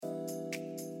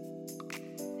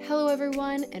Hello,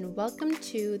 everyone, and welcome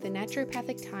to the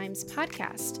Naturopathic Times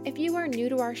podcast. If you are new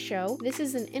to our show, this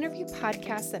is an interview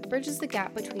podcast that bridges the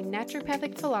gap between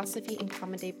naturopathic philosophy and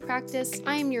common day practice.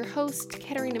 I am your host,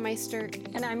 Katerina Meister.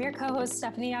 And I'm your co-host,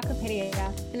 Stephanie Yacopedia.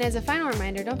 And as a final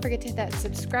reminder, don't forget to hit that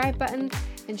subscribe button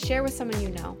and share with someone you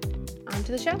know. On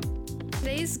to the show.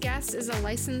 Today's guest is a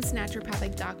licensed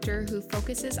naturopathic doctor who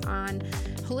focuses on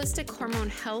holistic hormone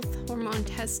health, hormone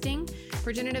testing,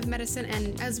 regenerative medicine,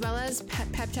 and as well as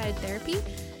peptide therapy.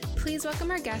 Please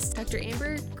welcome our guest, Dr.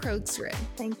 Amber Krogsrud.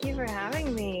 Thank you for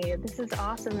having me. This is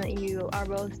awesome that you are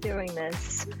both doing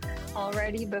this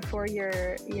already before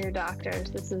your doctors.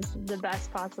 This is the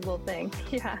best possible thing.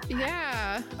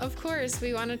 Yeah, of course.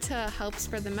 We wanted to help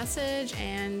spread the message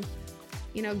and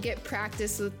get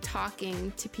practice with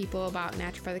talking to people about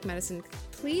naturopathic medicine.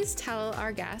 Please tell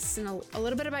our guests a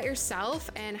little bit about yourself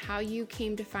and how you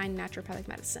came to find naturopathic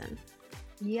medicine.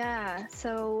 Yeah,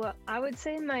 so I would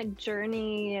say my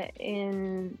journey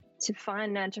to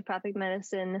find naturopathic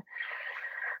medicine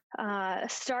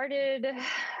started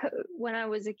when I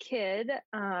was a kid.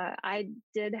 I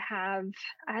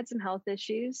had some health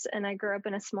issues, and I grew up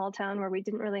in a small town where we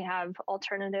didn't really have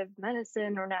alternative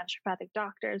medicine or naturopathic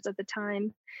doctors at the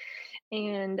time.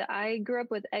 And I grew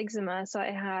up with eczema, so I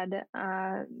had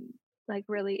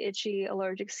really itchy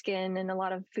allergic skin and a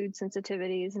lot of food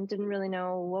sensitivities, and didn't really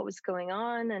know what was going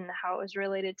on and how it was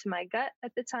related to my gut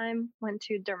at the time. Went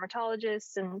to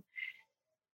dermatologists and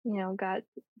got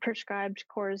prescribed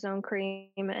cortisone cream,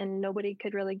 and nobody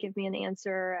could really give me an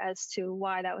answer as to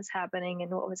why that was happening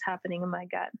and what was happening in my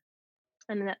gut.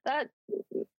 And that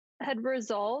had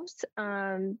resolved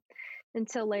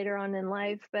until later on in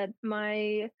life. But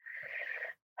my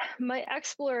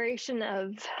exploration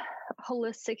of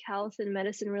holistic health and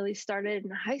medicine really started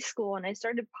in high school, and I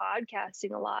started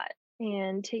podcasting a lot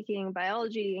and taking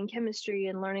biology and chemistry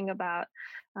and learning about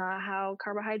how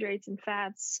carbohydrates and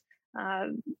fats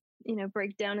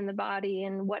break down in the body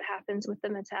and what happens with the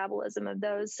metabolism of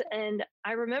those. And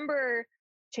I remember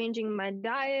changing my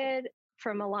diet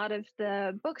from a lot of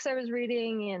the books I was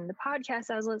reading and the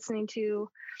podcasts I was listening to,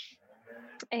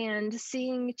 and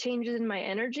seeing changes in my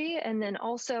energy. And then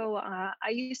also, I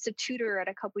used to tutor at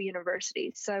a couple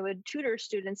universities. So I would tutor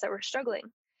students that were struggling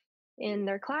in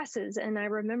their classes. And I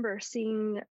remember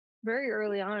seeing very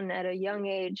early on at a young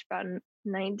age, about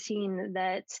 19,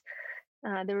 that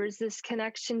there was this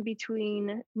connection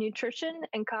between nutrition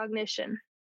and cognition,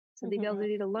 so the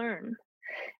ability to learn.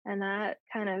 And that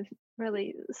kind of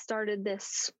really started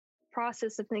this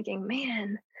process of thinking,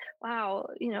 man, wow,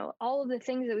 all of the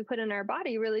things that we put in our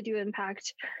body really do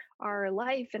impact our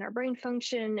life and our brain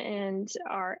function and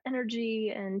our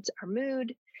energy and our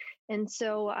mood. And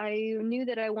so I knew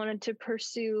that I wanted to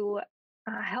pursue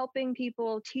helping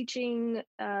people, teaching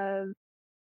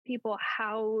people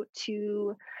how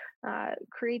to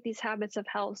create these habits of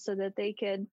health so that they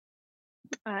could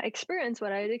experience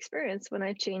what I had experienced when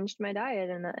I changed my diet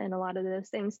and a lot of those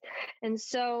things. And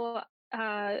so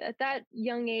at that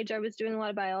young age, I was doing a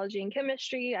lot of biology and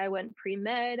chemistry. I went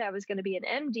pre-med. I was going to be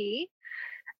an MD.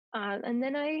 And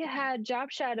then I had job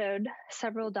shadowed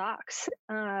several docs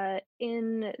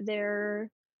in their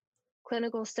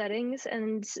clinical settings,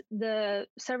 and the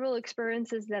several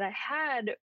experiences that I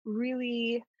had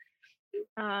really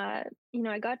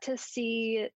I got to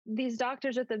see these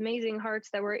doctors with amazing hearts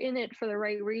that were in it for the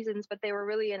right reasons, but they were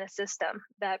really in a system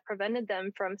that prevented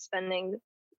them from spending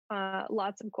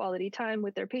lots of quality time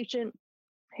with their patient,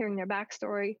 hearing their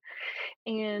backstory.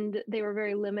 And they were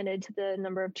very limited to the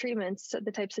number of treatments,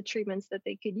 the types of treatments that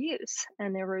they could use.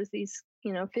 And there was these,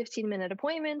 15-minute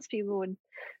appointments. People would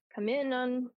come in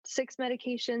on 6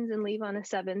 medications and leave on a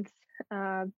 7th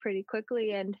pretty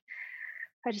quickly. And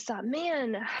I just thought,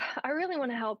 man, I really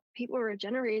want to help people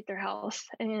regenerate their health.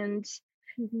 And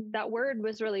that word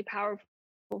was really powerful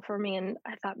for me. And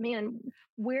I thought, man,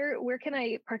 where can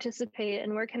I participate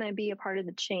and where can I be a part of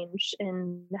the change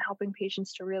in helping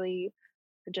patients to really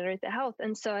regenerate their health?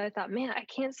 And so I thought, man, I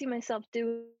can't see myself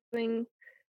doing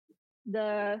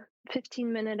the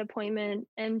 15-minute appointment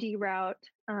MD route.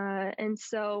 And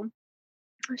so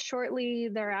shortly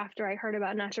thereafter, I heard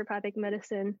about naturopathic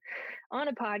medicine on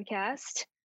a podcast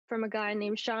from a guy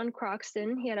named Sean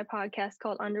Croxton. He had a podcast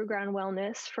called Underground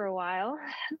Wellness for a while.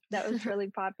 That was really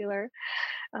popular,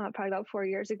 probably about 4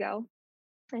 years ago.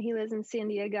 And he lives in San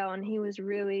Diego, and he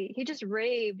just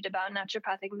raved about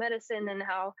naturopathic medicine and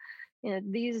how,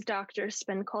 these doctors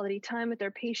spend quality time with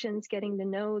their patients, getting to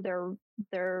know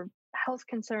their health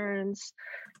concerns.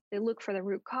 They look for the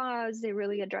root cause. They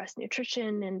really address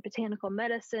nutrition and botanical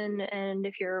medicine. And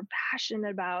if you're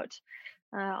passionate about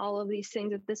all of these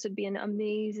things, that this would be an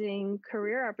amazing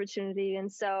career opportunity.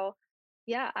 And so,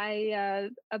 yeah, I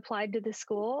applied to the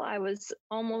school. I was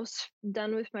almost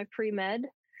done with my pre-med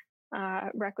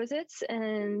requisites,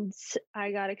 and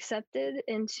I got accepted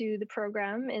into the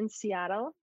program in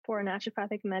Seattle for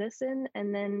naturopathic medicine,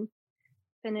 and then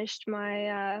finished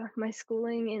my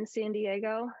schooling in San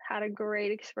Diego. Had a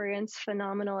great experience,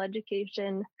 phenomenal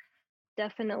education,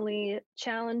 definitely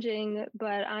challenging,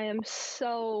 but I am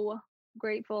so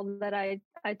grateful that I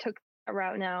took a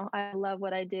route now. I love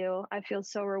what I do. I feel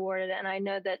so rewarded, and I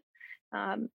know that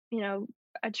you know,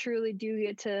 I truly do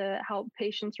get to help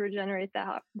patients regenerate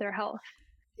their health.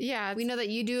 Yeah, we know that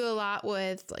you do a lot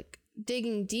with like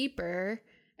digging deeper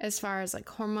as far as like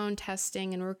hormone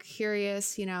testing, and we're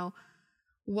curious,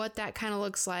 what that kind of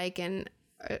looks like. And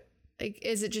like,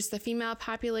 is it just the female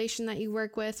population that you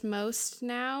work with most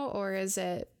now, or is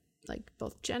it like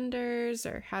both genders,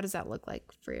 or how does that look like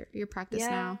for your practice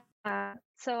now?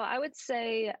 So I would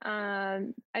say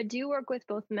I do work with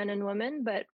both men and women,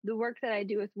 but the work that I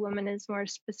do with women is more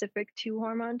specific to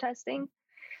hormone testing.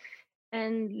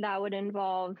 And that would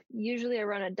involve, usually I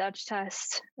run a Dutch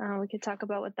test. We could talk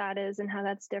about what that is and how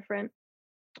that's different.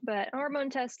 But hormone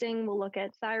testing, we'll look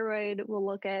at thyroid, we'll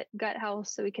look at gut health,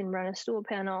 so we can run a stool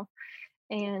panel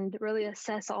and really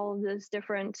assess all of those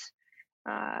different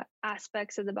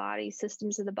aspects of the body,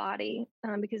 systems of the body,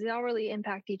 because they all really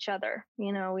impact each other.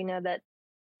 We know that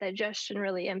digestion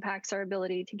really impacts our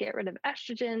ability to get rid of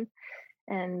estrogen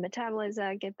and metabolize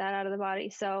that, get that out of the body.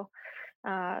 So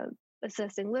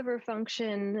assessing liver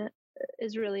function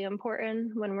is really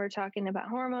important when we're talking about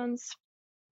hormones.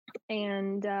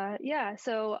 And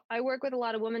so I work with a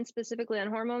lot of women specifically on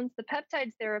hormones. The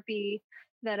peptide therapy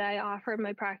that I offer in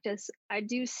my practice, I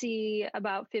do see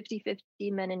about 50-50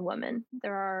 men and women.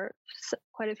 There are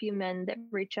quite a few men that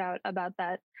reach out about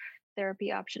that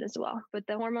therapy option as well. But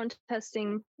the hormone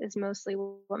testing is mostly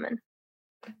women.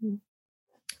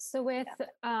 So with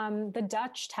the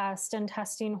Dutch test and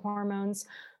testing hormones,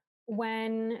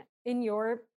 when in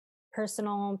your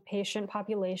personal patient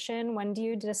population, when do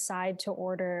you decide to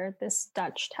order this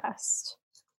Dutch test?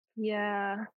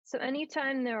 Yeah. So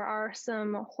anytime there are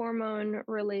some hormone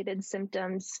related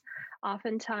symptoms,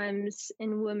 oftentimes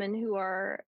in women who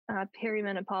are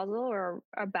perimenopausal or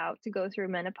about to go through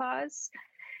menopause,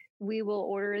 we will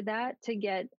order that to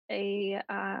get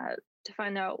to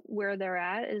find out where they're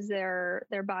at. Is their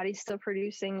body still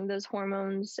producing those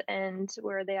hormones, and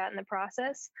where are they at in the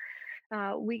process?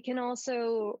 We can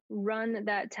also run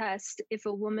that test if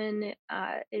a woman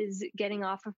is getting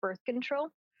off of birth control.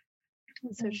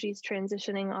 So she's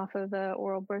transitioning off of an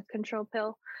oral birth control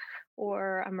pill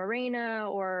or a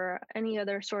Mirena or any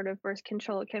other sort of birth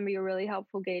control. It can be a really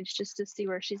helpful gauge just to see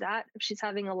where she's at. If she's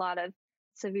having a lot of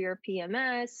severe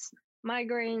PMS,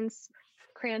 migraines,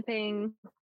 cramping,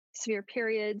 severe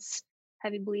periods,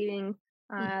 heavy bleeding,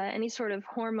 any sort of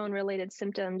hormone related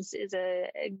symptoms is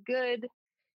a good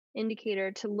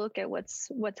indicator to look at what's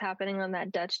happening on that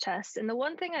Dutch test. And the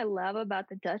one thing I love about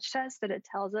the Dutch test that it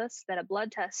tells us that a blood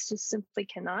test just simply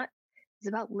cannot is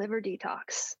about liver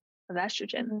detox of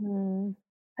estrogen. Mm-hmm.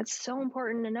 That's so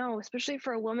important to know, especially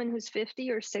for a woman who's 50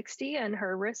 or 60 and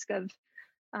her risk of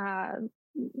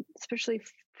especially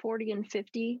 40 and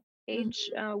 50 age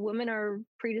women are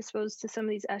predisposed to some of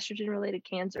these estrogen related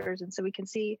cancers. And so we can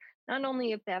see not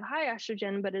only if they have high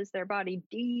estrogen, but is their body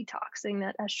detoxing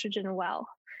that estrogen well.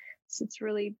 So it's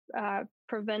really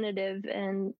preventative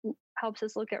and helps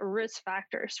us look at risk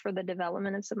factors for the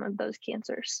development of some of those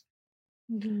cancers.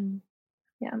 Mm-hmm.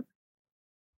 Yeah.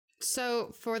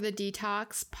 So for the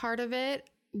detox part of it,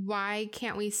 why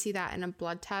can't we see that in a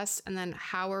blood test? And then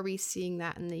how are we seeing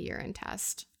that in the urine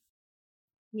test?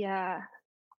 Yeah,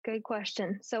 good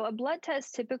question. So a blood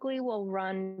test typically will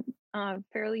run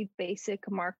fairly basic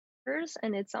markers,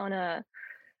 and it's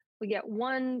we get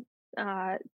one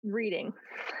reading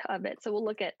of it. So we'll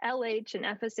look at LH and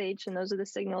FSH, and those are the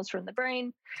signals from the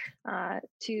brain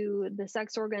to the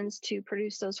sex organs to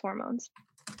produce those hormones.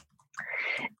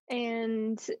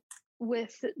 And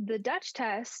with the Dutch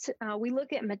test, we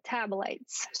look at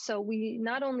metabolites. So we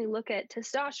not only look at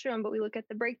testosterone, but we look at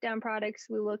the breakdown products.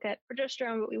 We look at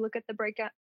progesterone, but we look at the breakdown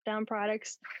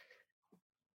products.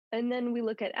 And then we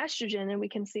look at estrogen, and we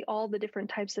can see all the different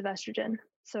types of estrogen.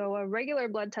 So a regular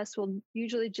blood test will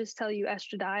usually just tell you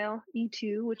estradiol,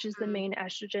 E2, which is the main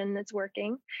estrogen that's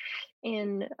working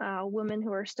in women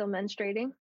who are still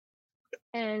menstruating.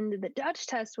 And the Dutch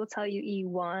test will tell you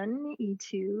E1,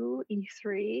 E2,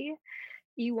 E3.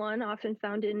 E1 often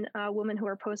found in women who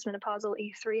are postmenopausal,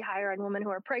 E3 higher in women who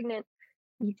are pregnant.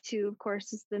 E2, of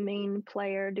course, is the main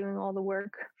player doing all the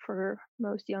work for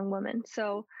most young women.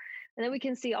 So And then we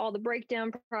can see all the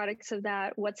breakdown products of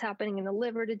that, what's happening in the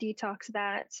liver to detox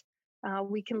that.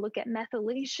 We can look at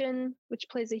methylation, which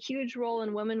plays a huge role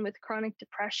in women with chronic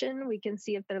depression. We can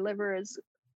see if their liver is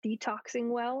detoxing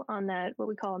well on that, what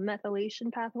we call a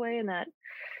methylation pathway. And that,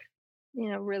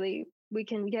 really, we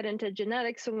can get into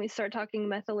genetics when we start talking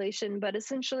methylation. But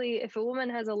essentially, if a woman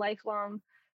has a lifelong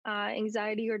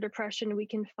anxiety or depression, we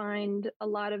can find a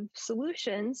lot of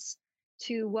solutions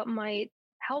to what might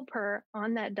help her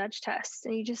on that Dutch test.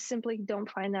 And you just simply don't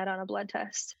find that on a blood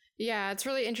test. Yeah, it's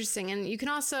really interesting. And you can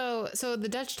also, so the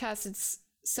Dutch test, it's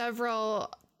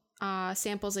several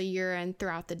samples a urine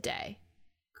throughout the day,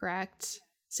 correct?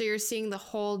 So you're seeing the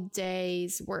whole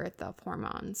day's worth of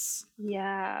hormones.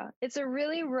 Yeah, it's a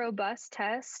really robust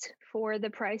test for the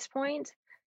price point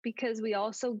because we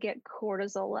also get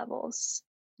cortisol levels.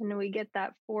 And we get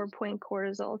that 4-point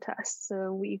cortisol test.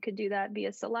 So we could do that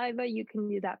via saliva. You can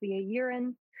do that via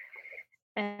urine.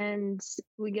 And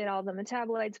we get all the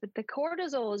metabolites. But the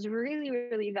cortisol is really,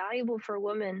 really valuable for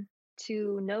women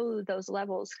to know those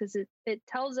levels because it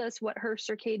tells us what her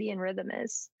circadian rhythm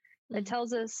is. Mm-hmm. It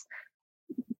tells us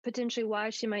potentially why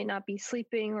she might not be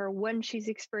sleeping or when she's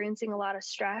experiencing a lot of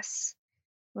stress.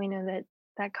 We know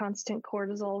that constant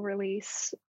cortisol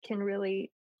release can really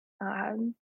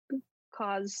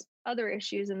cause other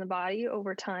issues in the body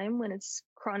over time when it's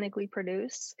chronically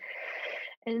produced.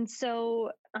 And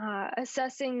so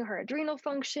assessing her adrenal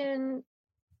function,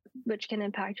 which can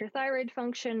impact her thyroid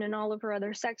function and all of her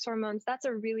other sex hormones, that's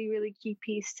a really, really key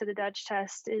piece to the Dutch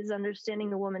test, is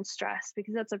understanding a woman's stress,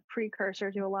 because that's a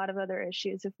precursor to a lot of other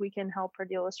issues if we can help her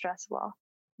deal with stress well.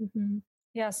 Mm-hmm.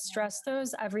 Yes, stress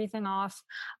throws everything off.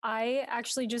 I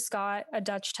actually just got a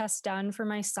Dutch test done for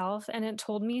myself, and it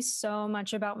told me so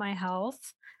much about my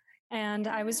health. And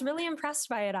I was really impressed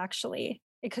by it, actually,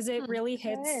 because it really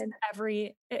hits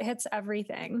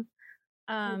everything.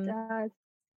 It does.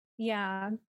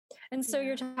 Yeah. And so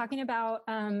you're talking about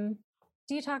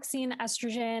detoxing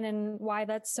estrogen and why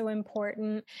that's so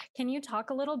important. Can you talk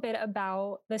a little bit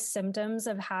about the symptoms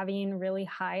of having really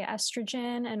high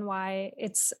estrogen and why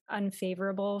it's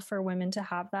unfavorable for women to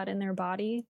have that in their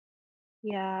body?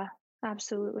 Yeah,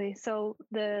 absolutely. So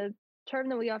the term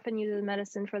that we often use in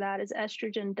medicine for that is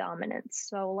estrogen dominance.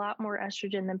 So a lot more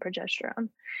estrogen than progesterone.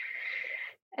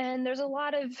 And there's a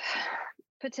lot of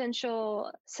potential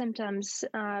symptoms,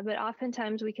 but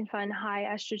oftentimes we can find high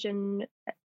estrogen.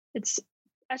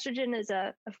 Estrogen is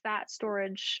a fat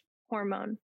storage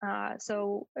hormone.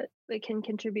 So it can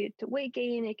contribute to weight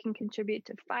gain. It can contribute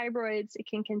to fibroids. It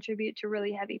can contribute to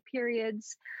really heavy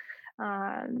periods.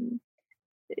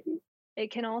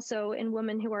 It can also, in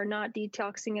women who are not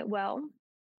detoxing it well,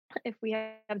 if we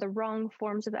have the wrong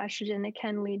forms of estrogen, it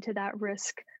can lead to that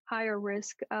higher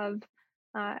risk of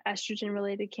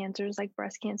estrogen-related cancers like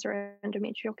breast cancer,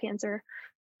 endometrial cancer.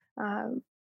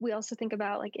 We also think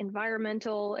about like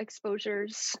environmental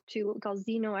exposures to what we call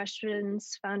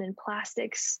xenoestrogens found in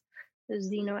plastics.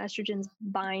 Those xenoestrogens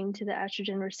bind to the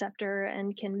estrogen receptor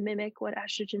and can mimic what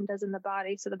estrogen does in the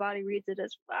body. So the body reads it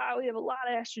as, wow, we have a lot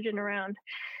of estrogen around.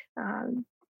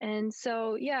 And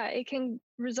so, it can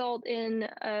result in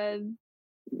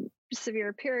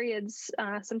severe periods,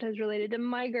 sometimes related to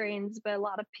migraines, but a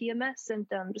lot of PMS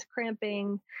symptoms,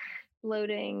 cramping,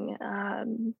 bloating,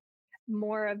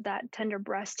 more of that tender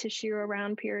breast tissue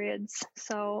around periods.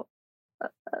 So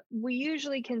we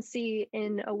usually can see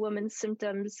in a woman's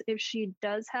symptoms, if she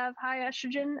does have high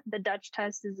estrogen, the Dutch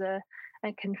test is a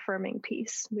confirming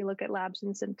piece. We look at labs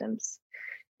and symptoms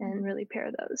and really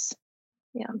pair those.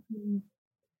 Yeah.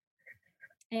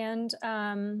 And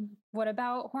what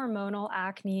about hormonal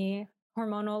acne,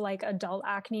 hormonal like adult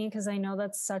acne? Because I know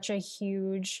that's such a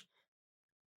huge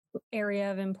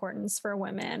area of importance for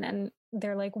women. And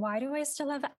they're like, why do I still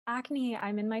have acne?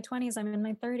 I'm in my 20s, I'm in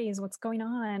my 30s. What's going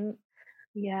on?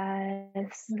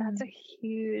 Yes, that's a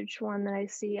huge one that I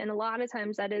see. And a lot of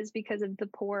times that is because of the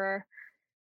poor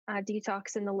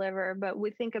detox in the liver. But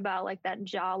we think about like that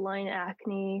jawline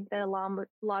acne that a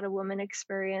lot of women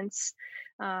experience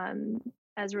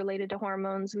as related to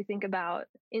hormones. We think about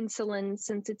insulin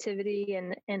sensitivity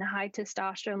and high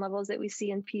testosterone levels that we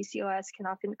see in PCOS can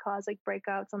often cause like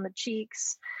breakouts on the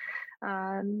cheeks,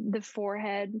 the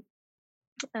forehead,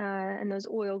 and those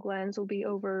oil glands will be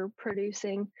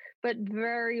overproducing, but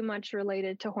very much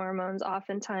related to hormones.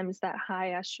 Oftentimes that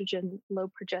high estrogen,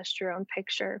 low progesterone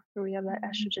picture where we have that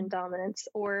estrogen dominance,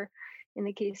 or in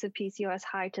the case of PCOS,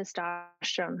 high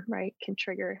testosterone, right, can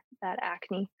trigger that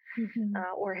acne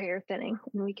or hair thinning.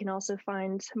 And we can also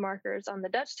find markers on the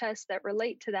Dutch test that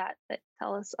relate to that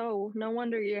tell us, oh, no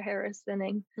wonder your hair is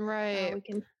thinning. Right. We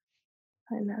can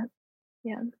find that.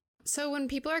 Yeah. So when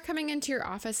people are coming into your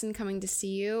office and coming to see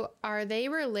you, are they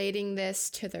relating this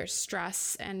to their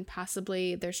stress and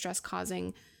possibly their stress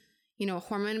causing, a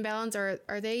hormone imbalance, or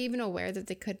are they even aware that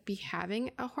they could be having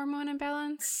a hormone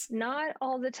imbalance? Not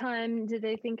all the time do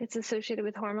they think it's associated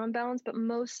with hormone balance, but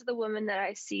most of the women that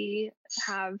I see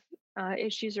have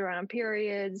issues around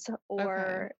periods,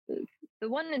 or the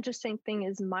one interesting thing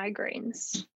is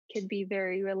migraines could be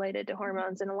very related to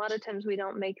hormones. And a lot of times we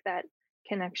don't make that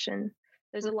connection.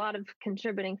 There's a lot of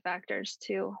contributing factors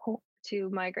to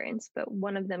migraines, but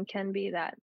one of them can be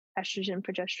that estrogen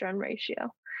progesterone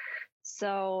ratio.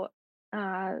 So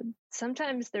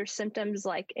sometimes there's symptoms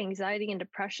like anxiety and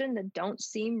depression that don't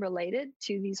seem related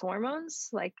to these hormones,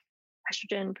 like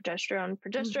estrogen, progesterone.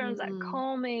 Progesterone's that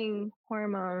calming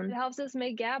hormone. It helps us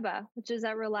make GABA, which is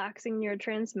that relaxing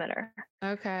neurotransmitter.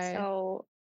 Okay. So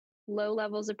low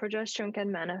levels of progesterone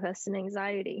can manifest in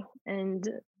anxiety. And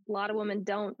a lot of women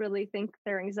don't really think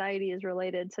their anxiety is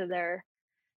related to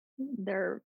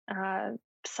their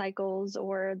cycles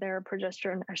or their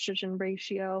progesterone estrogen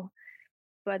ratio,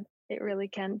 but it really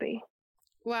can be.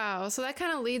 Wow. So that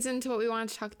kind of leads into what we want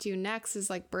to talk to you next, is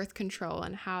like birth control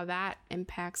and how that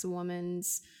impacts a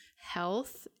woman's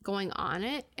health going on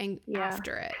it and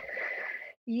after it.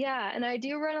 Yeah. And I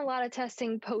do run a lot of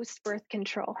testing post birth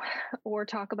control or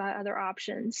talk about other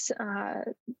options.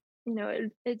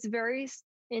 It's very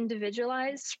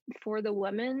individualized for the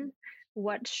woman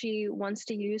what she wants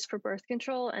to use for birth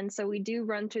control. And so we do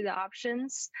run through the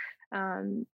options.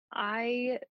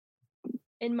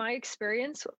 In my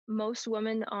experience, most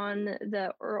women on the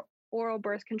oral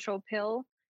birth control pill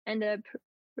end up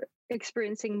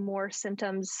experiencing more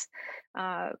symptoms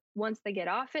once they get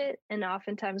off it, and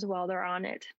oftentimes while they're on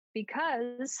it,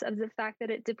 because of the fact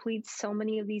that it depletes so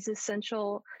many of these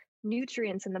essential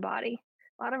nutrients in the body.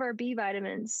 A lot of our B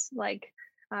vitamins, like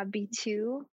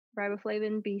B2,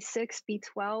 riboflavin, B6,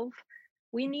 B12,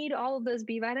 we need all of those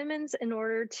B vitamins in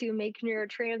order to make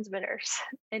neurotransmitters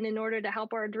and in order to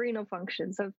help our adrenal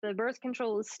function. So if the birth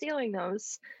control is stealing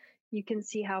those, you can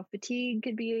see how fatigue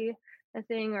could be a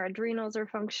thing. Our adrenals are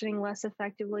functioning less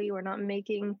effectively. We're not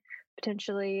making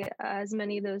potentially as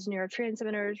many of those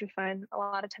neurotransmitters. We find a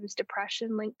lot of times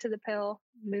depression linked to the pill,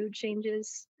 mood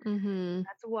changes.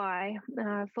 That's why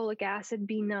folic acid,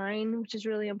 B9, which is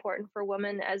really important for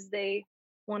women as they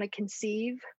want to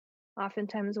conceive.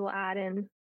 Oftentimes we'll add in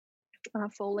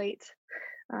folate,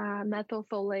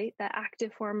 methylfolate, the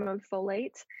active form of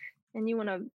folate. And you want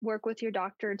to work with your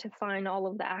doctor to find all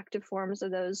of the active forms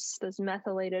of those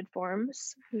methylated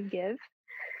forms we give.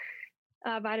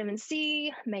 Vitamin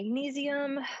C,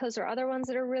 magnesium, those are other ones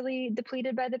that are really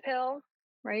depleted by the pill,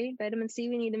 right? Vitamin C,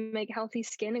 we need to make healthy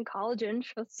skin and collagen.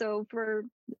 So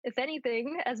if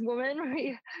anything, as women,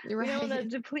 we don't want to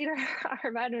deplete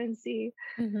our vitamin C.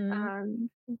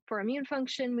 For immune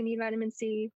function, we need vitamin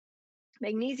C.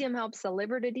 Magnesium helps the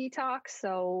liver to detox.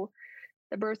 So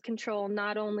the birth control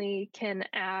not only can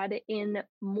add in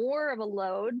more of a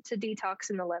load to detox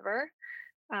in the liver,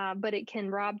 but it can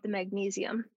rob the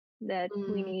magnesium that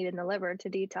we need in the liver to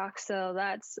detox. So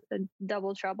that's a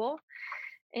double trouble.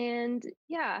 And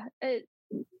a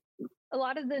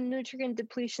lot of the nutrient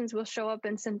depletions will show up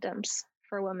in symptoms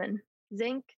for women.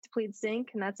 Zinc depletes zinc,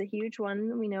 and that's a huge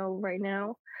one we know right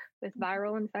now with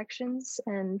viral infections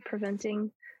and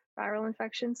preventing viral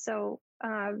infections. So,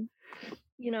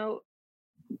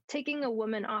 taking a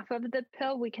woman off of the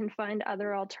pill, we can find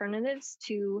other alternatives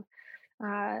to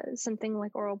something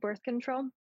like oral birth control.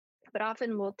 But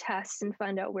often we'll test and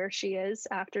find out where she is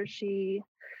after she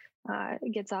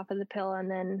gets off of the pill, and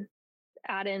then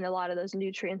add in a lot of those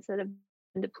nutrients that have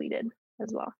been depleted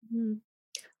as well.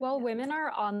 While women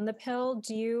are on the pill,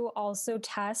 do you also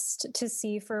test to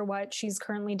see for what she's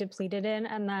currently depleted in?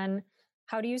 And then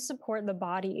how do you support the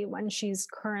body when she's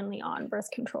currently on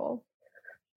birth control?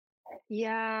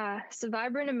 Yeah. So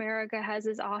Vibrant America has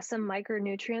this awesome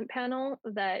micronutrient panel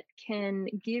that can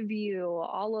give you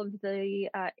all of the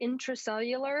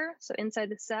intracellular, so inside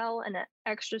the cell, and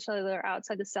extracellular,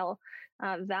 outside the cell,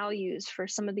 values for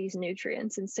some of these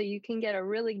nutrients. And so you can get a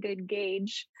really good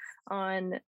gauge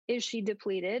on, is she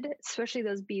depleted? Especially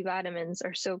those B vitamins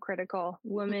are so critical.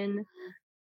 Women,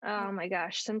 oh my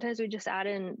gosh, sometimes we just add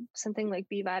in something like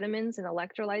B vitamins and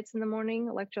electrolytes in the morning,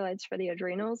 electrolytes for the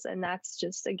adrenals, and that's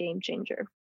just a game changer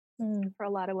for a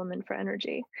lot of women for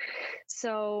energy.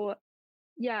 So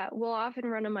we'll often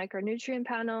run a micronutrient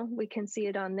panel. We can see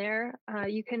it on there.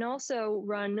 You can also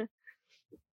run,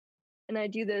 and I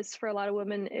do this for a lot of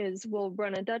women, is we'll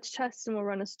run a Dutch test and we'll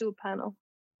run a stool panel.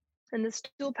 And the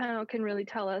stool panel can really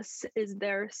tell us, is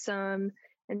there some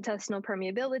intestinal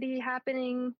permeability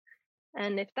happening?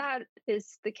 And if that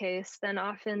is the case, then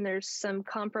often there's some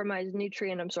compromised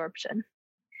nutrient absorption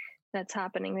that's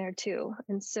happening there too.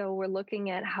 And so we're looking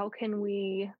at how can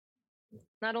we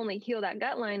not only heal that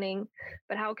gut lining,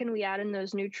 but how can we add in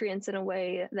those nutrients in a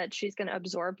way that she's going to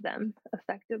absorb them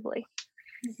effectively.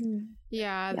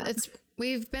 Yeah,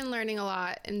 we've been learning a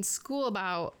lot in school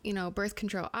about, birth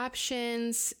control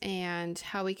options and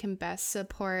how we can best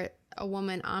support a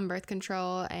woman on birth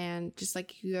control. And just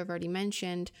like you have already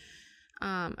mentioned,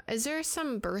 is there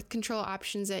some birth control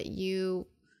options that you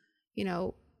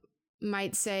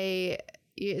might say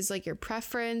is like your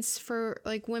preference for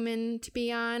like women to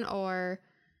be on, or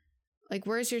like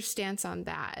where's your stance on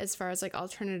that as far as like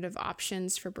alternative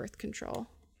options for birth control?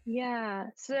 Yeah,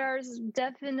 so there's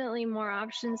definitely more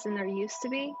options than there used to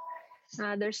be.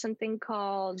 There's something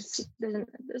called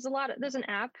there's an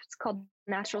app. It's called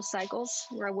Natural Cycles,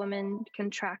 where a woman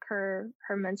can track her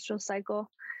menstrual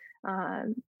cycle.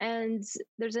 And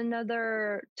there's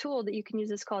another tool that you can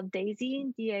use. It's called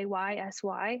Daysy,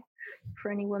 Daysy,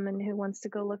 for any woman who wants to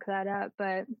go look that up.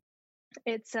 But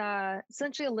it's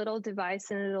essentially a little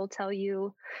device, and it'll tell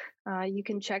you, you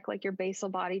can check like your basal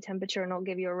body temperature, and it'll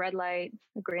give you a red light,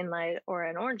 a green light, or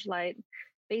an orange light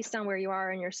based on where you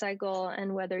are in your cycle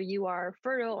and whether you are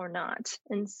fertile or not.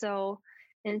 And so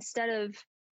instead of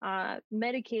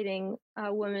medicating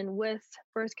a woman with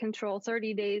birth control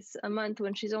 30 days a month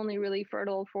when she's only really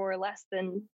fertile for less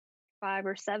than 5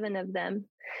 or 7 of them,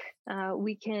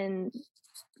 we can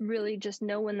really just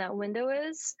know when that window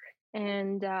is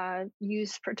and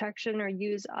use protection or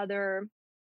use other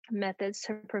methods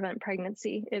to prevent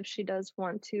pregnancy if she does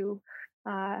want to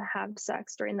have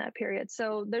sex during that period.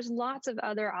 So there's lots of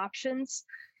other options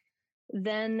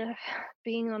than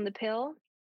being on the pill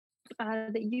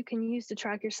that you can use to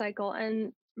track your cycle.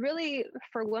 And really,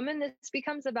 for women, this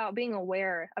becomes about being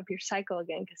aware of your cycle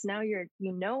again, because now you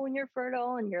know when you're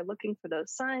fertile, and you're looking for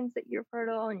those signs that you're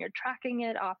fertile, and you're tracking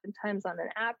it oftentimes on an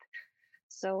app.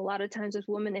 So a lot of times with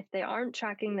women, if they aren't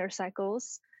tracking their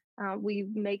cycles, we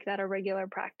make that a regular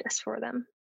practice for them.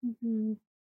 Mm-hmm.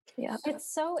 Yeah.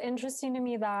 It's so interesting to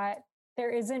me that there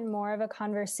isn't more of a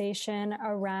conversation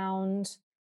around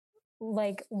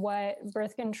like what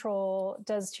birth control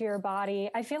does to your body.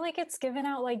 I feel like it's given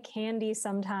out like candy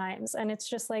sometimes, and it's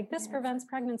just like, this prevents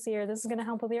pregnancy, or this is going to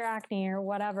help with your acne or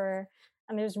whatever.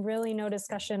 And there's really no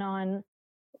discussion on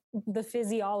the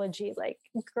physiology. Like,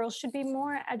 girls should be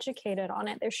more educated on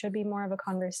it. There should be more of a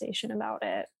conversation about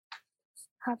it.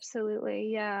 Absolutely.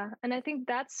 Yeah. And I think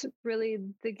that's really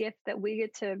the gift that we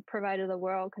get to provide to the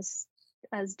world, because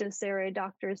as DoCERA,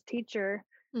 doctor's teacher,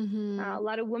 a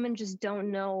lot of women just don't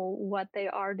know what they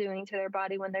are doing to their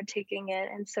body when they're taking it.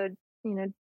 And so,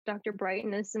 Dr.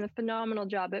 Brighton has done a phenomenal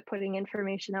job at putting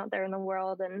information out there in the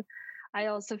world. And I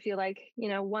also feel like,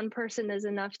 one person is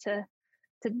enough to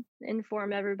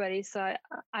inform everybody. So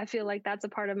I feel like that's a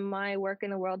part of my work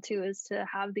in the world too, is to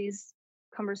have these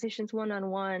conversations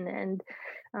one-on-one and,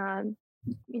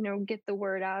 get the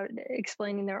word out,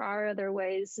 explaining there are other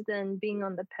ways than being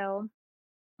on the pill.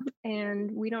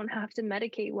 And we don't have to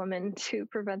medicate women to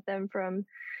prevent them from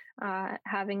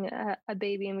having a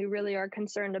baby. And we really are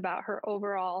concerned about her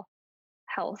overall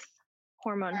health,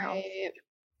 hormone health.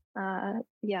 And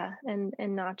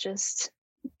not just,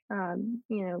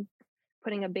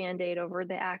 putting a Band-Aid over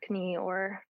the acne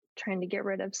or trying to get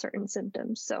rid of certain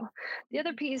symptoms. So the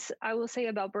other piece I will say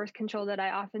about birth control that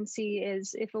I often see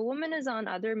is if a woman is on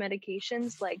other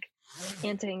medications like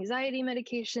anti-anxiety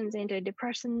medications,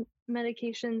 antidepressant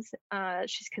medications,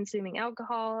 she's consuming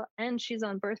alcohol, and she's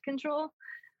on birth control,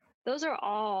 those are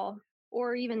all,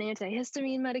 or even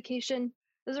antihistamine medication,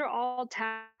 those are all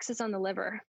taxes on the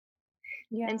liver.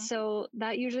 Yeah. And so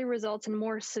that usually results in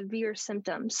more severe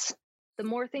symptoms. The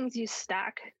more things you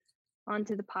stack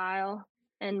onto the pile,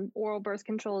 and oral birth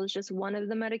control is just one of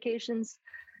the medications,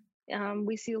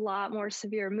 we see a lot more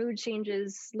severe mood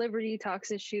changes, liver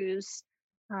detox issues,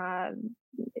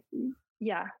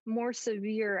 more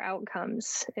severe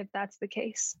outcomes if that's the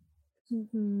case.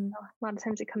 Mm-hmm. A lot of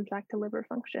times it comes back to liver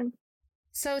function.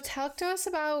 So talk to us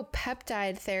about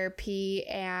peptide therapy,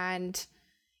 and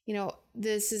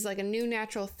this is like a new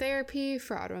natural therapy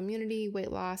for autoimmunity,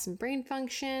 weight loss, and brain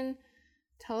function.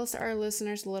 Tell us, our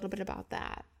listeners, a little bit about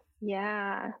that.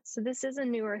 Yeah, so this is a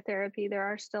newer therapy. There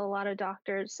are still a lot of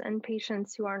doctors and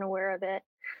patients who aren't aware of it.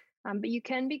 But you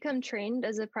can become trained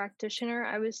as a practitioner.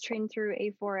 I was trained through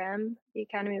A4M, the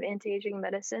Academy of Anti-Aging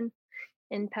Medicine,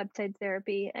 in peptide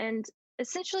therapy. And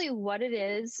essentially what it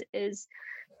is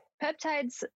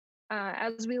peptides,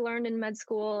 as we learned in med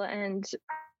school and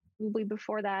probably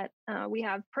before that. We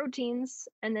have proteins,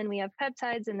 and then we have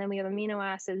peptides, and then we have amino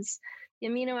acids. The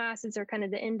amino acids are kind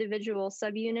of the individual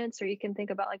subunits, or you can think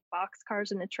about like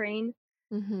boxcars in a train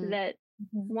that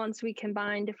once we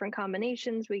combine different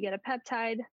combinations, we get a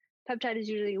peptide. Peptide is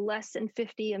usually less than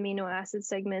 50 amino acid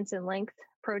segments in length.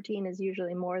 Protein is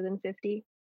usually more than 50.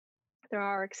 There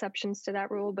are exceptions to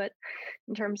that rule, but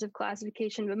in terms of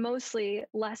classification, but mostly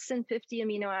less than 50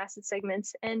 amino acid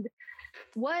segments. And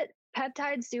what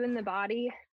peptides do in the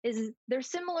body is they're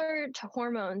similar to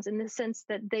hormones in the sense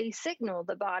that they signal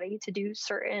the body to do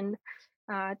certain,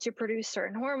 to produce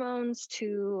certain hormones,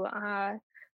 to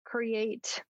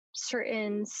create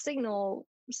certain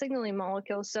signaling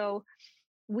molecules. So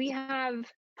we have,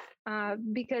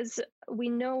 because we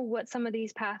know what some of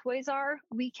these pathways are,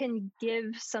 we can give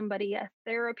somebody a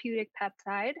therapeutic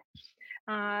peptide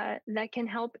that can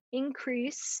help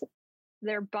increase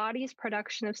their body's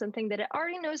production of something that it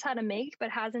already knows how to make,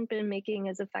 but hasn't been making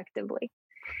as effectively.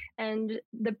 And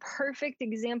the perfect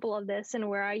example of this, and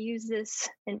where I use this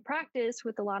in practice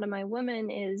with a lot of my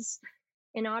women, is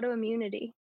in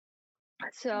autoimmunity.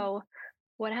 So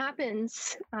what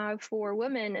happens for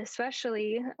women,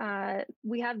 especially,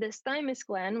 we have this thymus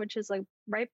gland, which is like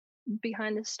right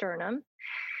behind the sternum.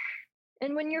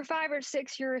 And when you're 5 or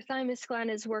 6, your thymus gland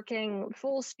is working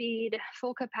full speed,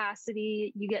 full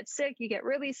capacity. You get sick, you get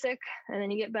really sick, and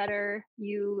then you get better.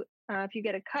 You, if you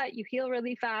get a cut, you heal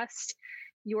really fast.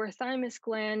 Your thymus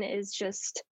gland is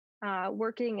just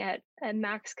working at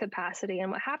max capacity. And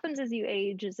what happens as you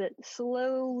age is it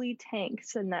slowly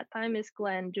tanks, and that thymus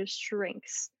gland just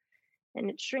shrinks. And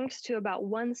it shrinks to about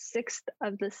 1/6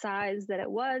 of the size that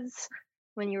it was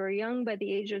when you were young by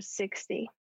the age of 60.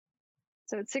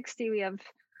 So at 60, we have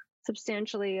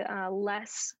substantially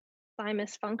less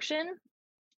thymus function.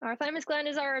 Our thymus gland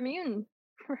is our immune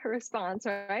response,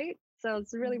 right? So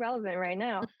it's really relevant right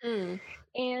now.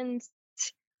 And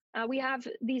we have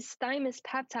these thymus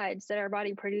peptides that our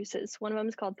body produces. One of them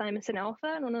is called thymosin alpha,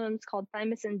 and one of them is called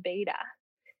thymosin beta.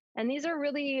 And these are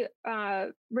really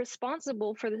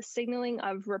responsible for the signaling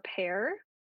of repair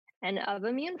and of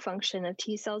immune function of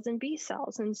T cells and B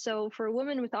cells. And so for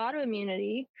women with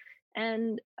autoimmunity,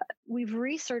 and we've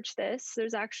researched this,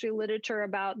 there's actually literature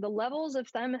about the levels of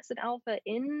thymosin alpha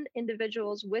in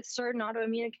individuals with certain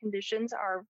autoimmune conditions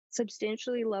are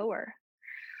substantially lower.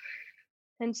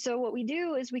 And so what we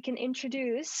do is we can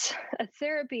introduce a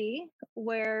therapy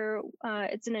where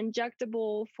it's an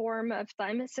injectable form of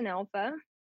thymosin alpha,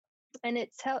 and it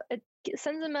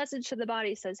sends a message to the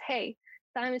body, says, hey,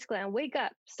 thymus gland, wake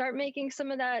up, start making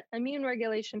some of that immune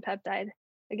regulation peptide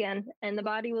again, and the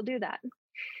body will do that.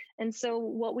 And so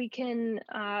what we can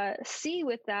see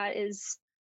with that is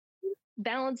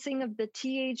balancing of the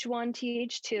Th1,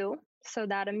 Th2, so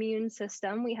that immune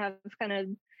system. We have kind of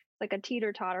like a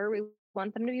teeter-totter. We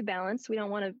want them to be balanced. We don't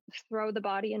want to throw the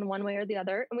body in one way or the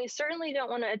other. And we certainly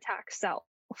don't want to attack self,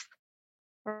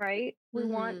 right? We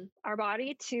want our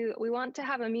body we want to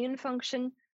have immune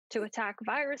function to attack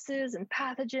viruses and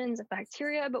pathogens and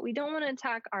bacteria, but we don't want to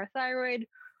attack our thyroid,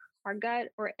 our gut,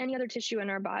 or any other tissue in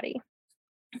our body.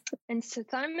 And so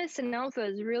thymosin alpha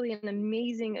is really an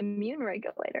amazing immune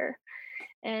regulator.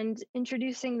 And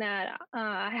introducing that,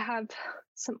 I have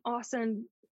some awesome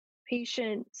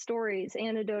patient stories,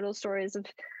 anecdotal stories of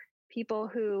people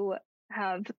who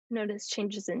have noticed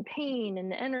changes in pain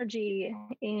and energy,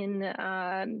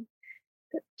 in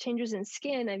changes in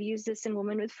skin. I've used this in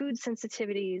women with food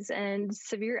sensitivities and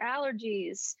severe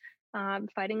allergies,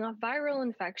 fighting off viral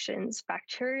infections,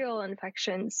 bacterial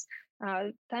infections.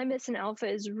 Thymosin alpha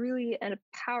is really a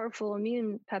powerful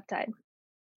immune peptide.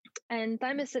 And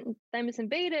thymosin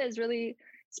beta is really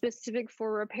specific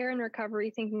for repair and recovery,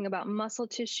 thinking about muscle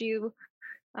tissue.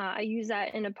 I use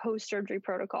that in a post-surgery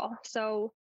protocol.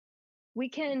 So we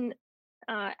can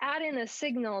add in a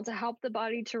signal to help the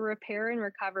body to repair and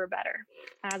recover better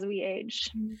as we age.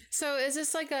 So is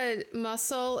this like a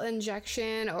muscle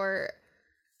injection, or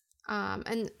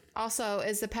and also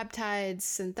is the peptides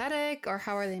synthetic, or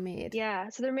how are they made? Yeah,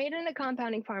 so they're made in a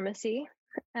compounding pharmacy.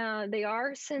 They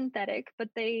are synthetic, but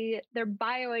they're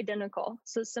bioidentical.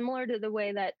 So similar to the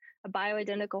way that a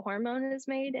bioidentical hormone is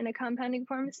made in a compounding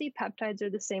pharmacy, peptides are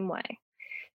the same way.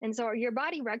 And so your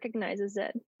body recognizes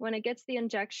it. When it gets the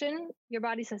injection, your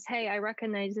body says, hey, I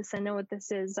recognize this. I know what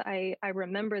this is. I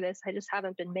remember this. I just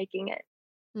haven't been making it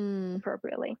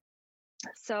appropriately.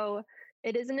 So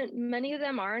it isn't, many of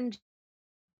them are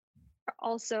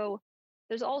also,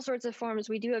 there's all sorts of forms.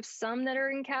 We do have some that are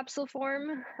in capsule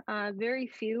form, very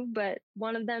few, but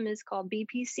one of them is called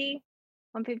BPC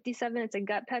 157. It's a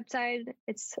gut peptide.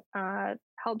 It's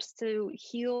helps to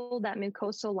heal that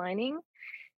mucosal lining.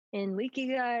 in leaky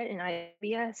gut and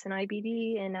IBS and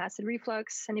IBD and acid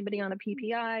reflux. Anybody on a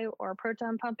PPI or a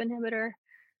proton pump inhibitor,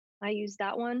 I use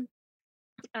that one.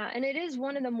 And it is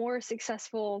one of the more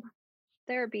successful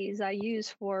therapies I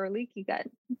use for leaky gut.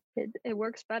 It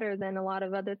works better than a lot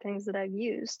of other things that I've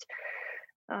used.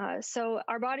 So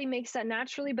our body makes that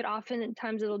naturally, but often at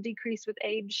times it'll decrease with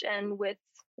age and with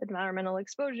environmental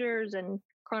exposures and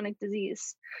chronic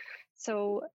disease.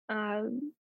 So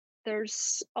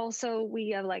there's also, we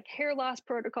have like hair loss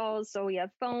protocols. So we have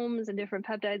foams and different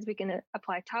peptides we can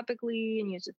apply topically and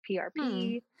use with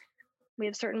PRP. We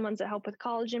have certain ones that help with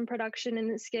collagen production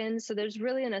in the skin. So there's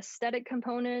really an aesthetic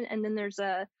component. And then there's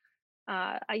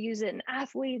I use it in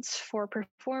athletes for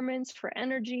performance, for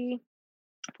energy,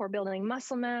 for building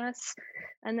muscle mass.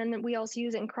 And then we also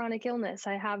use it in chronic illness.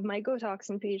 I have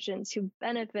mycotoxin patients who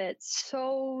benefit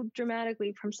so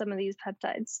dramatically from some of these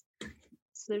peptides.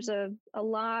 So there's a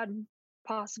lot of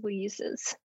possible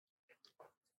uses.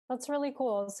 That's really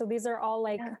cool. So these are all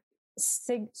like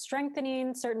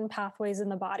strengthening certain pathways in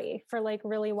the body for like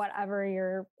really whatever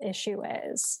your issue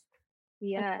is.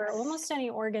 Yes. For almost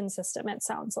any organ system, it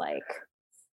sounds like.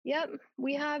 Yep.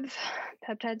 We have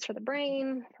peptides for the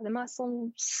brain, for the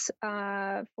muscles,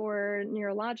 for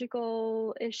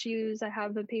neurological issues. I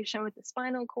have a patient with a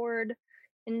spinal cord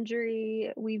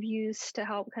injury we've used to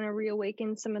help kind of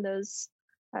reawaken some of those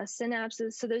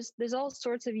synapses. So there's all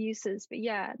sorts of uses, but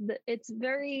yeah, it's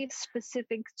very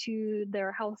specific to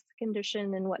their health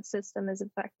condition and what system is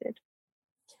affected.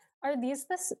 Are these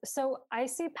this? So I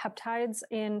see peptides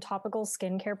in topical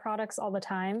skincare products all the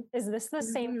time. Is this the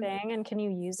same thing? And can you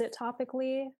use it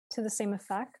topically to the same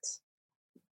effect?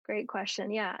 Great question.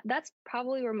 Yeah, that's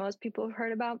probably where most people have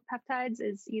heard about peptides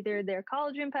is either their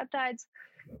collagen peptides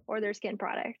or their skin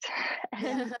product.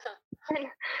 And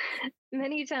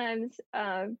many times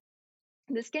the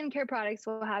skincare products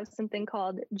will have something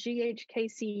called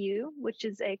GHKCU, which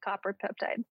is a copper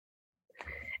peptide.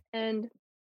 And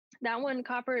that one,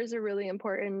 copper, is a really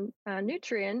important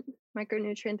micronutrient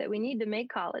that we need to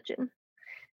make collagen.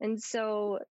 And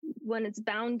so when it's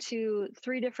bound to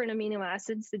 3 different amino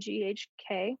acids, the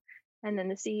GHK, and then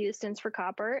the CU stands for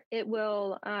copper, it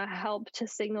will help to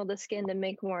signal the skin to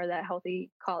make more of that healthy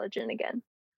collagen again.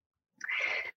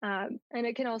 And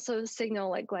it can also signal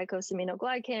like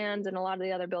glycosaminoglycans and a lot of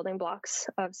the other building blocks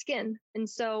of skin. And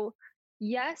so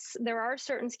yes, there are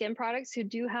certain skin products who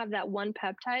do have that one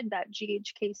peptide, that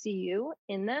GHKCU,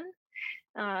 in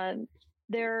them.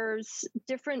 There's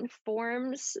different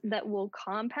forms that will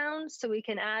compound. So we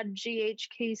can add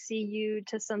GHKCU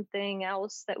to something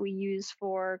else that we use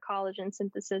for collagen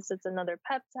synthesis. It's another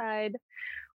peptide,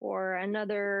 or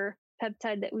another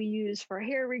peptide that we use for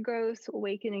hair regrowth,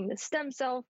 awakening the stem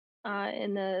cell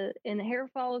in the hair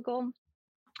follicle.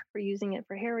 We're using it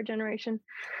for hair regeneration.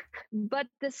 But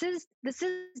this is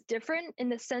different in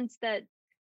the sense that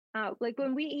like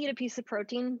when we eat a piece of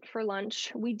protein for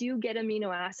lunch, we do get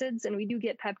amino acids and we do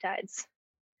get peptides.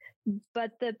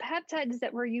 But the peptides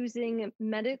that we're using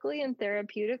medically and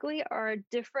therapeutically are a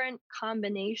different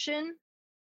combination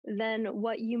than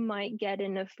what you might get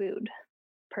in a food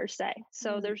per se.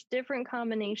 So there's different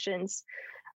combinations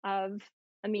of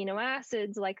amino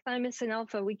acids like thymosin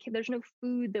alpha. There's no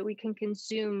food that we can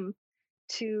consume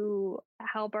to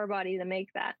help our body to make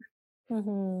that.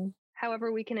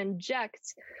 However, we can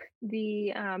inject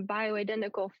the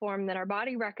bioidentical form that our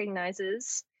body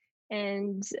recognizes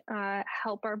and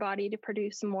help our body to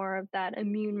produce more of that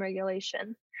immune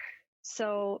regulation.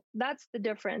 So that's the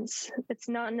difference. It's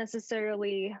not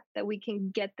necessarily that we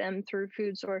can get them through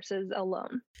food sources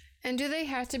alone. And do they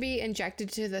have to be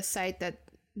injected to the site that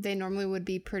they normally would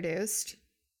be produced?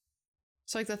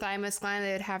 So like the thymus gland,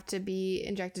 they'd have to be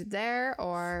injected there,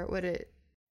 or would it?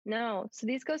 No. So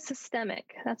these go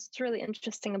systemic. That's what's really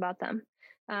interesting about them.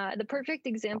 The perfect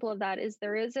example of that is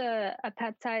there is a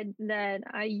peptide that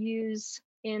I use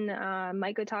in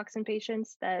mycotoxin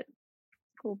patients that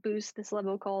will boost this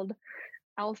level called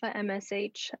alpha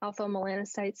MSH, alpha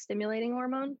melanocyte stimulating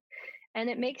hormone, and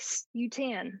it makes you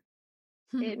tan.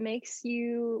 It makes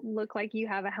you look like you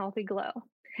have a healthy glow.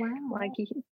 Wow.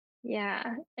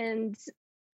 Yeah. And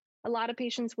a lot of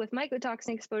patients with mycotoxin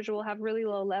exposure will have really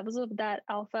low levels of that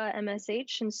alpha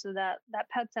MSH. And so that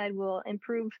peptide will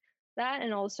improve that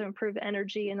and also improve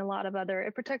energy and a lot of other,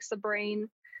 it protects the brain.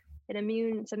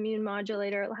 It's immune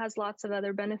modulator. It has lots of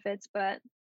other benefits. But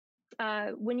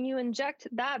when you inject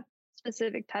that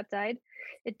specific peptide,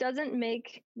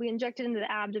 we inject it into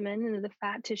the abdomen, into the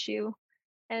fat tissue.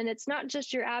 And it's not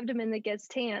just your abdomen that gets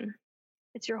tan.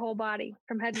 It's your whole body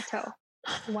from head to toe.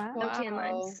 Wow. No tan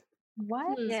lines.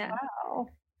 What? Yeah. Wow.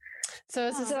 So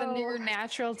is this the new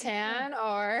natural tan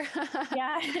or?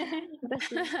 Yeah.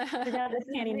 Forgot the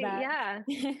tanning bed. Yeah,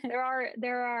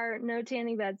 there are no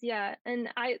tanning beds. Yeah, and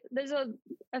there's a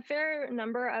fair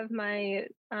number of my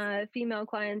female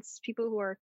clients, people who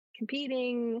are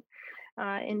competing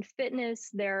in fitness,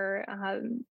 they're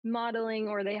modeling,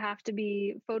 or they have to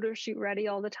be photo shoot ready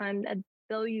all the time.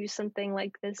 They'll use something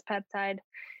like this peptide.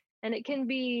 And it can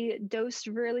be dosed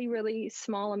really, really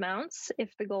small amounts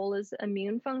if the goal is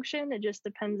immune function. It just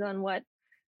depends on what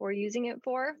we're using it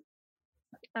for.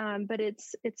 But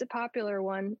it's a popular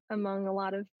one among a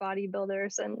lot of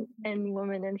bodybuilders and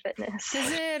women in fitness.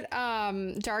 Does it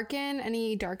darken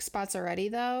any dark spots already,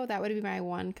 though? That would be my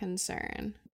one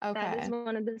concern. Okay. That is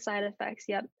one of the side effects.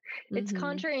 Yep. It's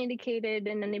contraindicated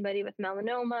in anybody with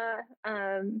melanoma.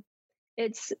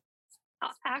 It's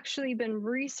actually been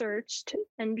researched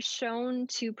and shown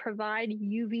to provide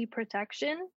UV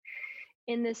protection,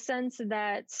 in the sense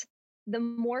that the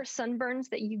more sunburns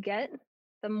that you get,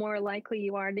 the more likely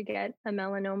you are to get a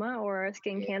melanoma or a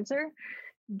skin cancer.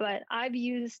 But I've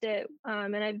used it,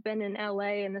 and I've been in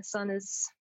LA, and the sun is,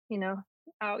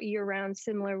 out year round,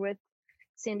 similar with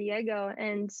San Diego,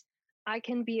 and I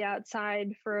can be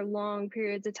outside for long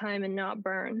periods of time and not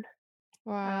burn.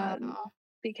 Wow.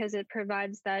 Because it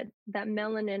provides that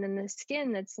melanin in the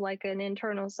skin that's like an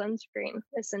internal sunscreen,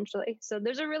 essentially. So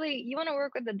you want to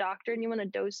work with the doctor and you want to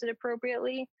dose it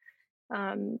appropriately.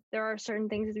 There are certain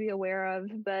things to be aware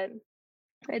of, but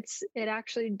it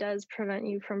actually does prevent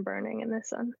you from burning in the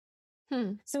sun.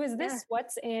 So is this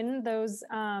what's in those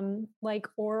like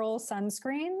oral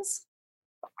sunscreens?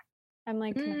 I'm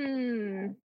like,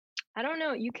 I don't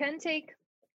know. You can take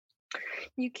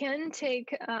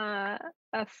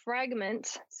a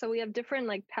fragment. So we have different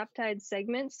like peptide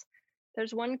segments.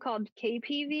 There's one called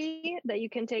KPV that you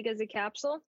can take as a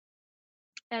capsule.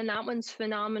 And that one's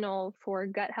phenomenal for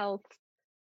gut health,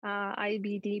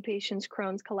 IBD patients,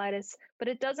 Crohn's, colitis, but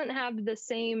it doesn't have the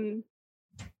same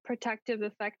protective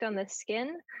effect on the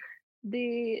skin.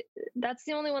 That's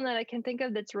the only one that I can think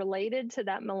of that's related to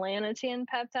that melanotan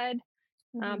peptide.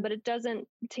 But it doesn't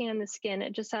tan the skin.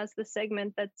 It just has the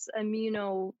segment that's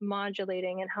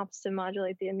immunomodulating and helps to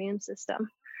modulate the immune system.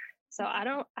 So I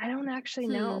don't actually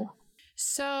know.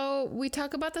 So we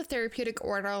talk about the therapeutic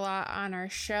order a lot on our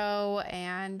show,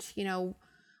 and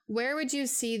where would you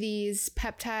see these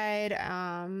peptide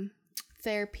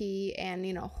therapy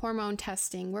and hormone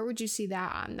testing? Where would you see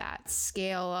that on that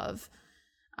scale of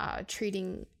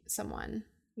treating someone?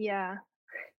 Yeah.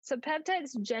 So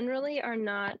peptides generally are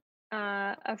not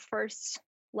a first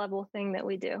level thing that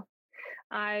we do.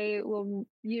 I will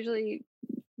usually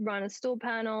run a stool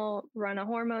panel, run a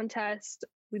hormone test.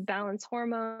 We balance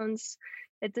hormones.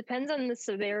 It depends on the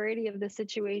severity of the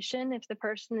situation. If the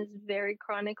person is very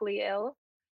chronically ill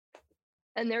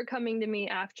and they're coming to me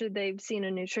after they've seen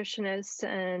a nutritionist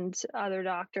and other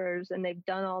doctors and they've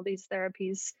done all these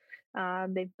therapies,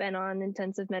 they've been on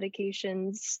intensive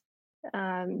medications,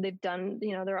 they've done,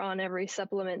 they're on every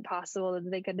supplement possible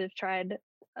that they could have tried.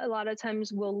 A lot of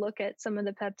times we'll look at some of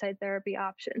the peptide therapy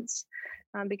options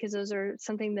because those are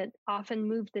something that often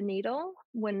move the needle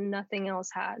when nothing else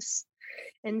has.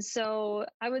 And so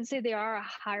I would say they are a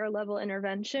higher level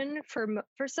intervention for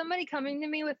somebody coming to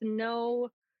me with no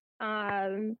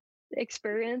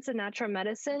experience in natural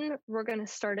medicine. We're going to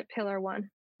start at pillar one.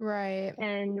 Right.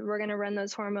 And we're going to run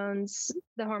those hormones,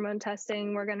 the hormone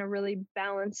testing. We're going to really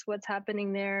balance what's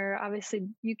happening there. Obviously,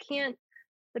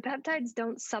 the peptides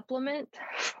don't supplement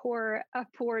for a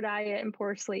poor diet and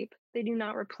poor sleep. They do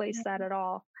not replace that at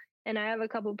all. And I have a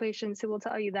couple of patients who will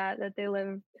tell you that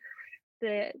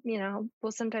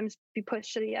will sometimes be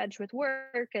pushed to the edge with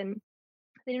work, and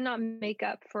they do not make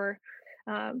up for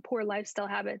poor lifestyle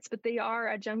habits, but they are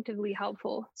adjunctively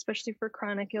helpful, especially for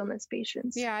chronic illness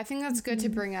patients. Yeah, I think that's good to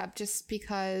bring up, just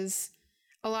because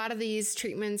a lot of these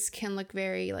treatments can look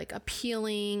very like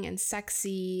appealing and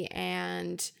sexy,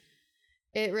 and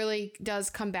it really does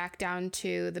come back down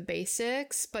to the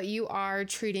basics, but you are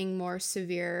treating more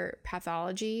severe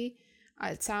pathology.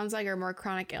 It sounds like, or more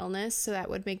chronic illness, so that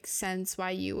would make sense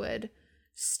why you would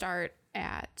start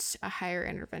at a higher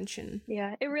intervention.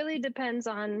 Yeah, it really depends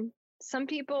on. Some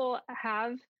people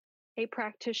have a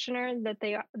practitioner that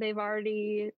they've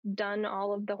already done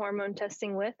all of the hormone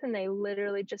testing with, and they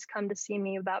literally just come to see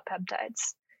me about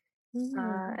peptides.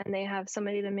 And they have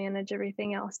somebody to manage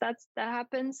everything else. That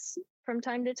happens from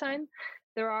time to time.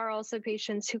 There are also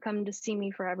patients who come to see me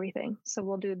for everything. So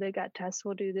we'll do the gut test,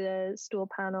 we'll do the stool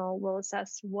panel, we'll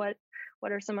assess what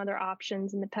are some other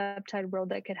options in the peptide world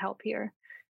that could help here.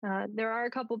 There are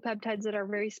a couple peptides that are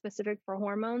very specific for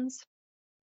hormones,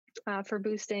 for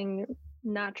boosting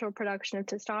natural production of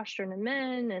testosterone in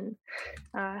men and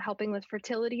helping with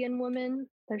fertility in women.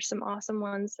 There's some awesome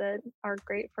ones that are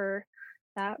great for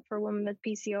that for women with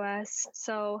PCOS.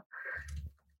 So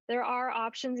there are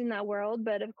options in that world,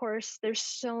 but of course there's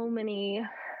so many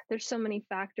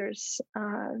factors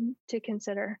to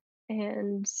consider,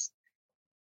 and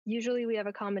usually we have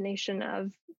a combination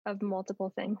of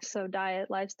multiple things. So diet,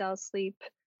 lifestyle, sleep,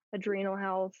 adrenal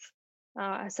health,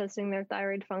 assessing their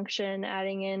thyroid function,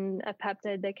 adding in a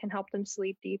peptide that can help them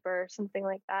sleep deeper, something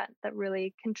like that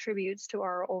really contributes to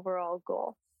our overall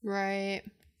goal. Right.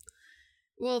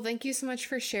 Well, thank you so much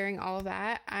for sharing all of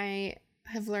that. I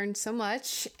have learned so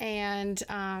much, and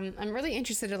I'm really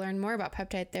interested to learn more about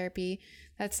peptide therapy.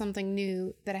 That's something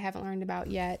new that I haven't learned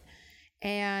about yet.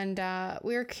 And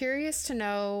we're curious to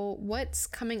know what's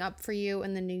coming up for you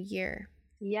in the new year.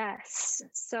 Yes.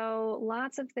 So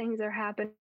lots of things are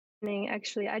happening.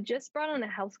 Actually, I just brought on a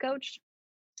health coach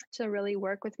to really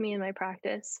work with me in my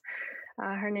practice.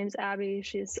 Her name's Abby.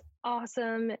 She's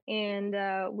awesome. And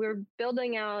we're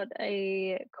building out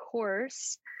a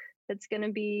course that's going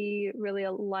to be really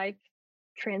a life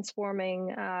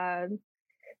transforming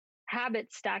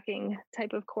habit stacking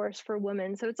type of course for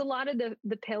women. So it's a lot of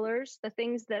the pillars, the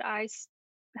things that I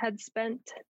had spent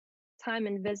time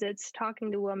and visits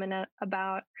talking to women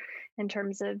about in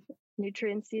terms of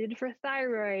nutrients needed for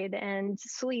thyroid and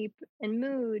sleep and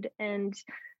mood, and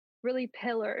really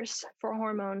pillars for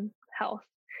hormone health.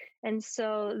 And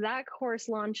so that course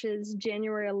launches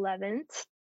January 11th,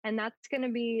 and that's going to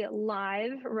be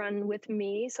live, run with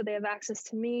me. So they have access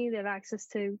to me, they have access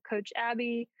to Coach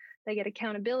Abby, they get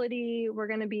accountability. We're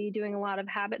going to be doing a lot of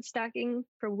habit stacking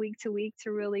from week to week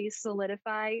to really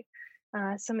solidify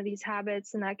some of these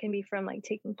habits. And that can be from like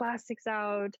taking plastics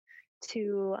out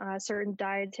to certain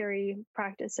dietary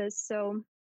practices. So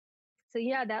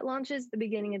yeah, that launches the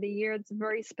beginning of the year. It's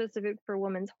very specific for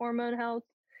women's hormone health.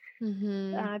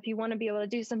 Mm-hmm. If you want to be able to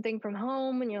do something from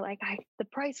home and you're like, the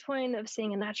price point of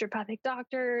seeing a naturopathic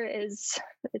doctor it's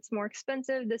more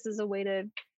expensive. This is a way to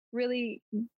really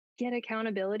get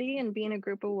accountability and be in a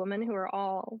group of women who are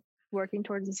all working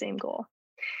towards the same goal.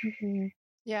 Mm-hmm.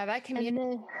 Yeah, that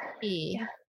community.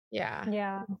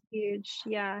 Yeah. Huge.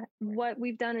 Yeah. What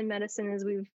we've done in medicine is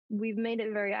we've made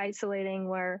it very isolating,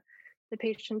 where the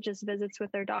patient just visits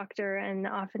with their doctor, and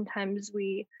oftentimes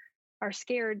we are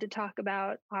scared to talk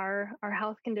about our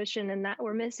health condition, and that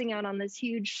we're missing out on this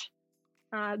huge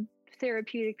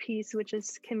therapeutic piece, which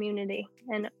is community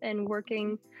and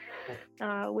working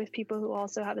with people who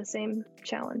also have the same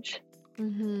challenge.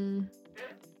 Mm-hmm.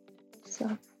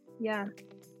 So yeah,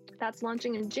 that's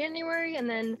launching in January. And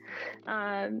then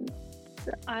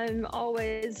I'm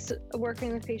always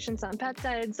working with patients on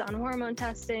peptides, on hormone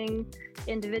testing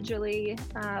individually,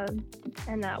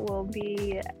 and that will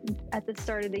be at the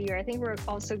start of the year. I think we're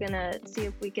also going to see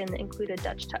if we can include a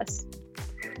Dutch test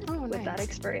with that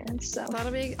experience. So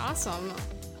that'll be awesome.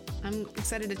 I'm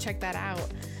excited to check that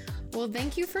out. Well,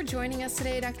 thank you for joining us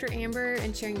today, Dr. Amber,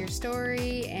 and sharing your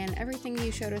story and everything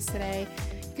you showed us today.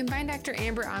 You can find Dr.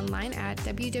 Amber online at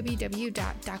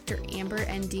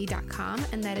www.drambernd.com,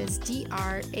 and that is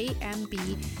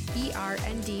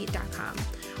DRAMBERND.com,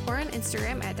 or on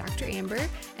Instagram at Dr. Amber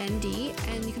ND.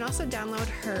 And you can also download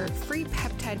her free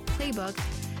peptide playbook,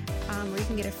 where you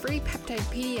can get a free peptide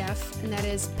PDF, and that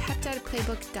is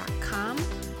peptideplaybook.com.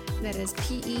 That is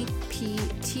PEPTIDE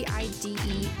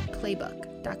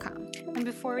playbook.com. And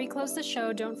before we close the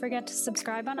show, don't forget to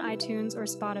subscribe on iTunes or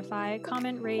Spotify,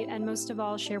 comment, rate, and most of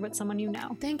all, share with someone you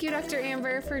know. Thank you, Dr.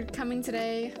 Amber, for coming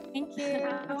today. Thank you.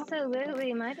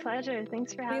 Absolutely. My pleasure.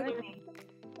 Thanks for having me.